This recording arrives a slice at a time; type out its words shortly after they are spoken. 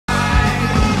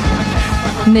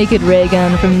Naked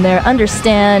Raygun from their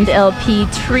Understand LP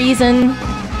Treason.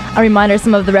 A reminder,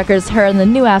 some of the records heard in the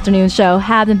new afternoon show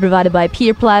have been provided by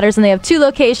Peter Platters, and they have two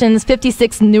locations,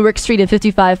 56 Newark Street and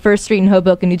 55 First Street in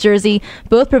Hoboken, New Jersey.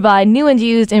 Both provide new and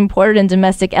used imported and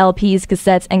domestic LPs,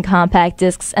 cassettes, and compact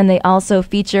discs, and they also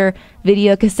feature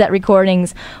video cassette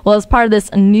recordings. Well, as part of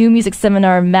this new music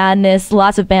seminar madness,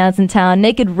 lots of bands in town.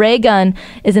 Naked Raygun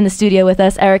is in the studio with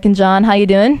us. Eric and John, how you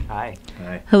doing? Hi.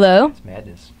 Hi. Hello. It's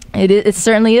madness. It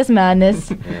certainly is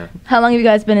madness. Yeah. How long have you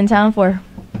guys been in town for?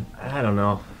 I don't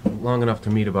know. Long enough to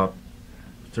meet about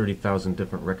 30,000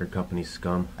 different record companies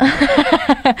scum.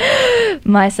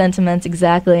 My sentiments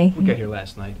exactly. We got here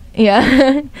last night. Yeah.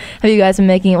 Have you guys been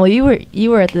making? Well, you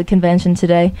were at the convention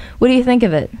today. What do you think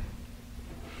of it?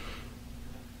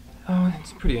 Oh,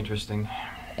 it's pretty interesting.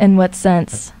 In what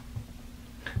sense?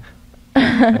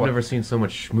 I've never seen so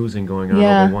much schmoozing going on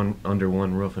Yeah. under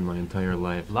one roof in my entire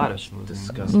life. A lot of schmoozing. A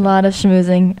Disgusting. lot of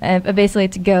schmoozing. I basically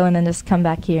had to go and then just come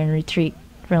back here and retreat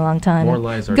for a long time. More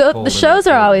lies are Go. told The than shows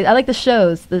they're are told. always. I like the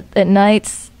shows. At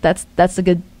nights, that's a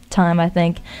good time, I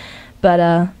think. But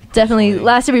definitely, Personally.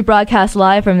 last year we broadcast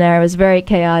live from there. It was very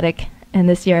chaotic, and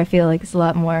this year I feel like it's a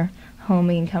lot more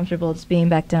homey and comfortable just being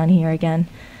back down here again.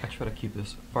 I try to keep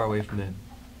this far away from the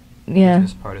Yeah.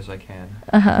 business part as I can.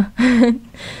 Uh-huh.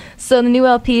 So the new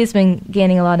LP has been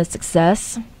gaining a lot of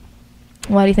success.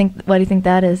 Why do you think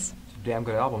that is? It's a damn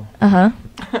good album. Uh-huh.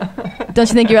 Don't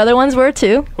you think your other ones were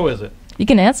too? Who is it? You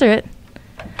can answer it.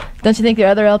 Don't you think your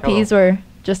other LPs were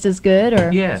just as good,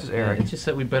 or? Yeah, This is Eric. it's just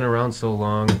that we've been around so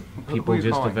long, who people are you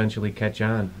just calling? eventually catch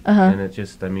on. Uh-huh. And it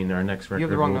just, I mean, our next You have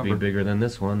record the wrong will be number. bigger than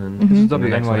this one, and Mhm. This is the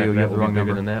next one WNYU, after you that have the will wrong be bigger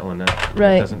number. than that one. That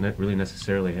Right. doesn't really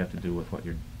necessarily have to do with what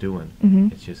you're doing.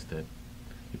 Mhm. It's just that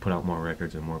you put out more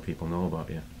records and more people know about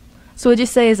you. So would you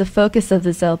say is a focus of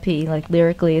this LP, like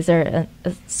lyrically, is there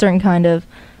a certain kind of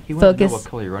He wanted to know focus? what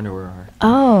color your underwear are.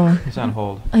 Oh, He's on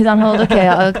hold. he's on hold. Okay,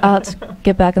 I'll have to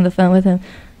get back on the phone with him.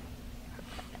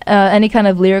 Any kind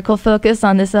of lyrical focus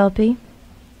on this LP?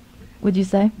 Would you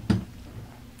say?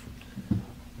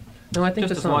 No, I think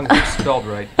Just the as long songs, as it's spelled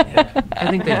right. I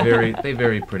think they vary. They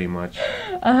vary pretty much.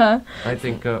 Uh-huh. I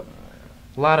think a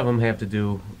lot of them have to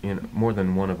do, more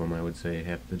than one of them, I would say,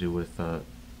 have to do with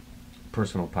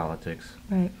personal politics.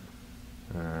 Right.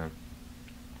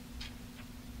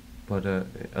 But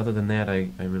other than that, I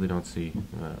really don't see,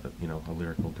 a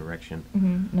lyrical direction.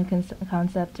 Mm-hmm. No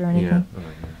concept or anything. Yeah.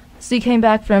 So you came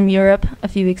back from Europe a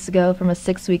few weeks ago from a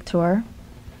 6-week tour.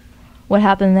 What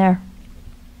happened there?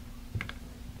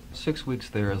 6 weeks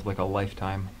there is like a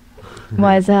lifetime.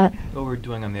 Why is that? Well, we're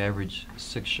doing on the average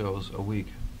 6 shows a week.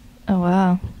 Oh,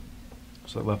 wow.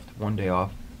 So I left one day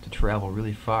off to travel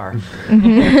really far.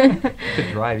 Mhm.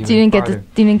 To drive even So you farther.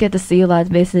 didn't get to see a lot,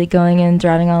 basically going in,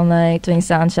 driving all night, doing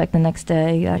sound check the next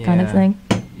day, that kind of Yeah. thing?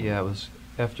 Yeah, it was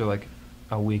after like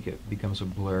a week it becomes a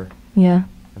blur. Yeah.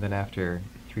 And then after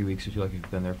 3 weeks you feel like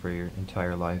you've been there for your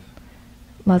entire life.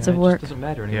 Lots And of it work. just doesn't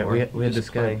matter Yeah, anymore. we had just this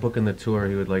guy play. booking the tour.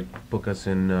 He would book us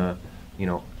in,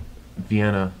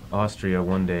 Vienna, Austria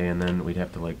one day, and then we'd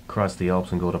have to cross the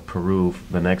Alps and go to Peru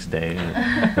the next day.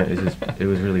 And it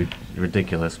was really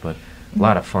ridiculous, but a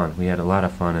lot of fun. We had a lot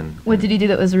of fun. And What did you do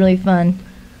that was really fun?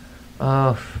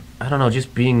 I don't know,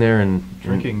 just being there and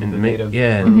Drinking and the ma- native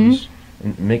yeah, brews.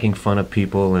 and making fun of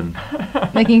people and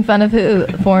Making fun of who?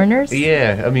 Foreigners?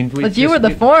 yeah. I mean, But you were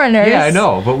the foreigners. Yeah, I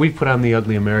know, but we put on the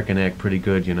ugly American act pretty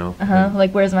good, Uh-huh.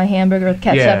 Like, where's my hamburger with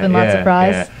ketchup Yeah, and lots yeah, of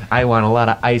fries? yeah. I want a lot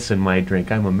of ice in my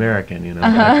drink. I'm American, that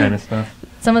Uh-huh. kind of stuff.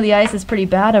 Some of the ice is pretty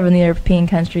bad over in the European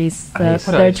countries. Ice.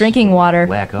 Their Ice. drinking water,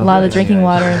 Lack a of lot of the ice. drinking Yeah.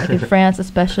 water, like in France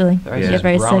especially, The ice you Yeah. get is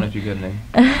very brown sick. if you get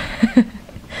any.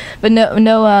 But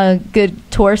no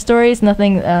good tour stories,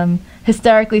 nothing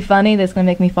hysterically funny that's going to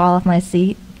make me fall off my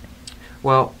seat.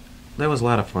 Well, there was a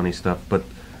lot of funny stuff, but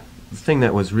the thing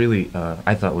that was really,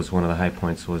 I thought was one of the high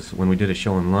points was when we did a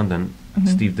show in London, Mhm.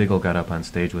 Steve Diggle got up on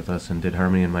stage with us and did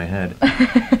Harmony in My Head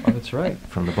Oh, that's right.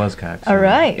 from the Buzzcocks. All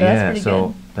right, that's yeah, pretty so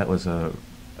good. that was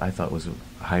I thought was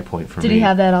a high point for Did me. he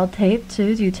have that all taped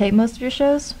too? Do you tape most of your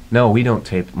shows? No, we don't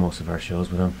tape most of our shows,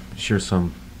 but I'm sure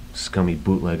some scummy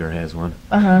bootlegger has one.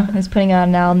 He's putting out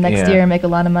an album next Yeah. year and make a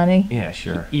lot of money. Yeah,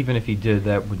 sure. Even if he did,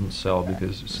 that wouldn't sell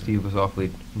because Steve was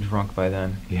awfully drunk by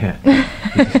then. Yeah.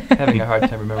 Having a hard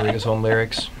time remembering his own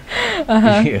lyrics.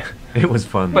 Yeah, it was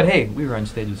fun. But hey, we were on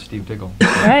stage with Steve Diggle.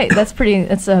 Right, that's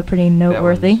pretty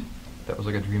noteworthy. That was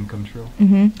like a dream come true.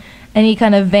 Hmm. Any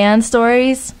kind of van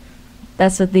stories?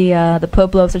 That's what the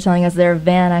Poplopes are telling us. Their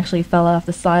van actually fell off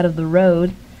the side of the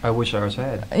road. I wish ours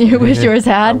had. You wish yours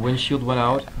Our had? windshield went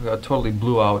out, totally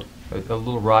blew out. a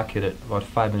little rock hit it about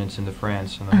 5 minutes into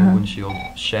France, and the whole windshield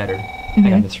shattered.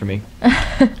 Hang on, that's for me.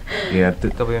 Yeah,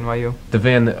 WNYU. the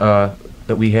van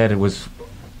that we had, it was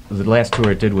the last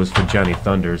tour it did was for Johnny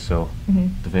Thunders, so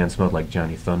the van smelled like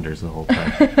Johnny Thunders the whole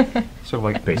time. Sort of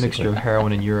like a Basically. mixture of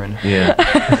heroin and urine. Yeah,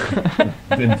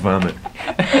 didn't vomit.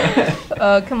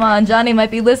 Oh, come on. Johnny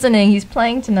might be listening. He's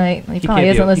playing tonight. He probably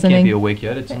isn't He can't listening. be awake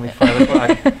yet. It's only 5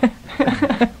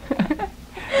 o'clock.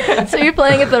 So you're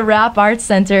playing at the Rap Arts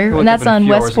Center, We'll and that's wake up in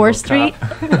on a few West hours 4th and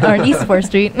go Street, or on East 4th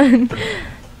Street.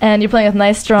 And you're playing with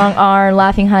Nice Strong R,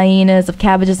 Laughing Hyenas of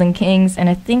Cabbages and Kings, and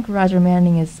I think Roger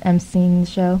Manning is emceeing the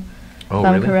show, Oh, if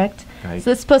I'm really? correct. Right.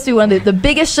 So it's supposed to be one of the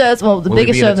biggest shows, well, the Will he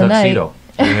biggest be in show a of the night. tuxedo?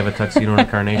 Do we have a tuxedo and a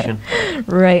carnation?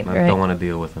 Right, I right. don't want to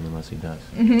deal with him unless he does.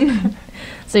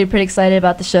 So you're pretty excited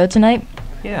about the show tonight?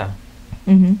 Yeah.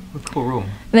 Mm-hmm. What a cool room.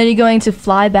 And then you're going to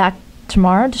fly back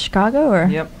tomorrow to Chicago, or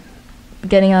Yep.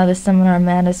 getting out of the seminar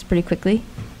madness pretty quickly?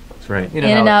 That's right. In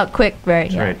In and out quick, right?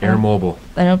 That's yeah. right. Air Mobile.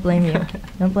 I don't blame you.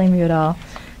 Don't blame you at all.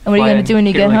 And what are you going to do when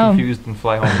you get home? Confused and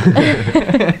fly home.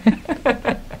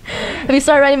 Have you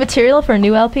started writing material for a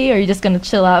new LP, or are you just going to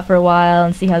chill out for a while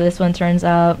and see how this one turns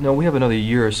out? No, we have another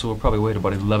year, so we'll probably wait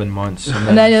about 11 months.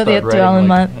 And then you'll start get through all in a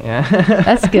writing, month. Yeah.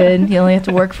 That's good. You only have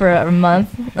to work for a month.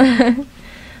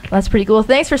 That's pretty cool.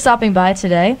 Thanks for stopping by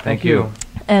today. Thank you.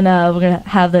 And we're going to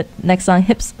have the next song,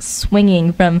 Hips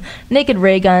Swinging, from Naked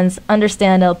Raygun's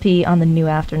Understand LP on the New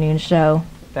Afternoon Show.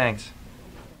 Thanks.